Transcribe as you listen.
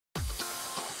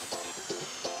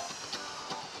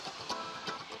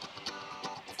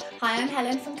Hi, I'm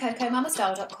Helen from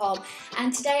CocoMamaStyle.com,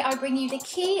 and today I bring you the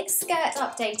key skirt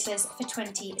updaters for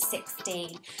 2016.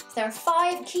 So there are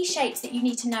 5 key shapes that you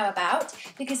need to know about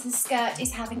because the skirt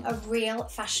is having a real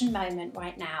fashion moment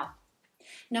right now.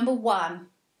 Number 1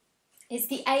 is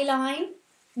the A-line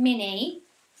mini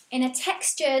in a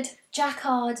textured,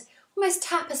 jacquard, almost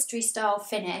tapestry style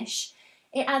finish.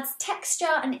 It adds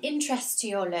texture and interest to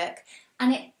your look,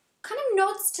 and it kind of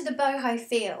nods to the boho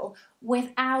feel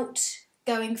without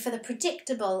going for the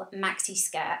predictable maxi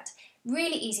skirt.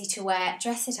 Really easy to wear,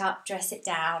 dress it up, dress it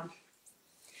down.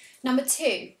 Number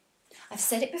 2, I've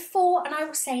said it before and I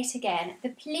will say it again, the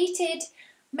pleated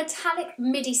metallic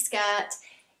midi skirt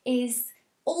is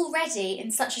already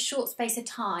in such a short space of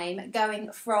time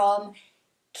going from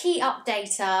key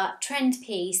updater, trend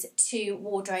piece to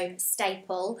wardrobe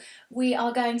staple. We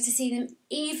are going to see them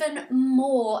even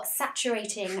more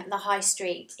saturating the high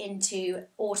street into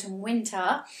autumn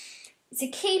winter. It's a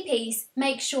key piece.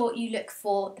 Make sure you look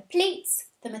for the pleats,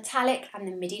 the metallic and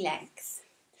the midi length.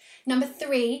 Number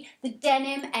 3, the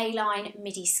denim A-line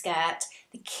midi skirt.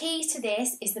 The key to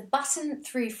this is the button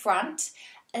through front,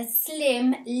 a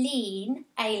slim, lean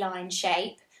A-line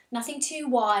shape. Nothing too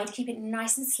wide, keep it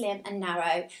nice and slim and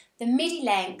narrow. The midi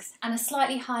length and a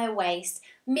slightly higher waist,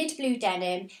 mid-blue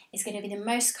denim is going to be the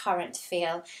most current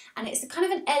feel, and it's a kind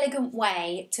of an elegant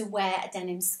way to wear a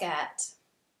denim skirt.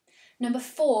 Number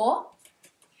 4,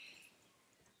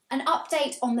 an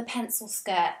update on the pencil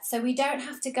skirt. So we don't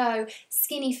have to go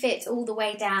skinny fit all the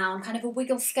way down, kind of a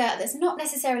wiggle skirt that's not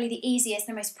necessarily the easiest,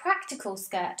 the most practical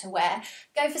skirt to wear.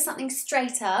 Go for something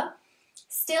straighter,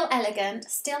 still elegant,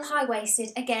 still high-waisted,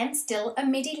 again, still a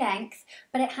midi length,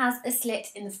 but it has a slit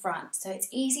in the front. So it's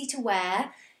easy to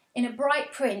wear. In a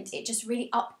bright print, it just really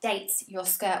updates your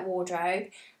skirt wardrobe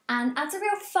and adds a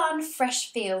real fun,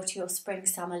 fresh feel to your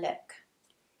spring-summer look.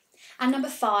 And number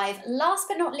 5, last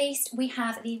but not least, we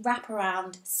have the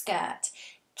wraparound skirt.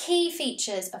 Key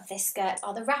features of this skirt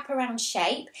are the wraparound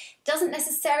shape. Doesn't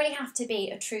necessarily have to be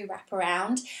a true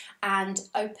wraparound and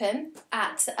open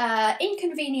at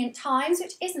inconvenient times,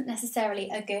 which isn't necessarily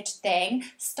a good thing,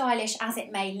 stylish as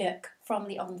it may look from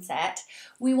the onset.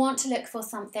 We want to look for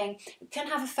something, you can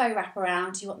have a faux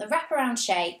wraparound, you want the wraparound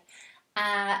shape.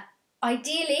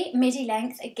 Ideally, midi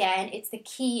length, again, it's the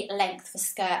key length for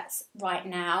skirts right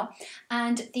now,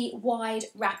 and the wide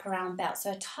wraparound belt.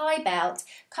 So a tie belt,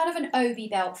 kind of an obi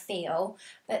belt feel,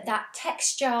 but that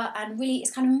texture and really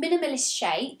it's kind of minimalist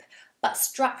shape, but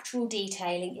structural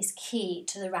detailing is key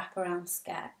to the wraparound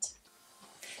skirt.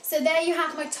 So there you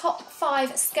have my top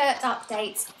 5 skirt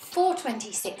updates for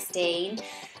 2016.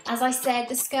 As I said,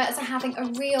 the skirts are having a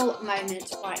real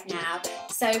moment right now,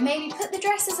 so maybe put the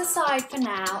dresses aside for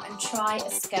now and try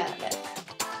a skirt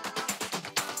look.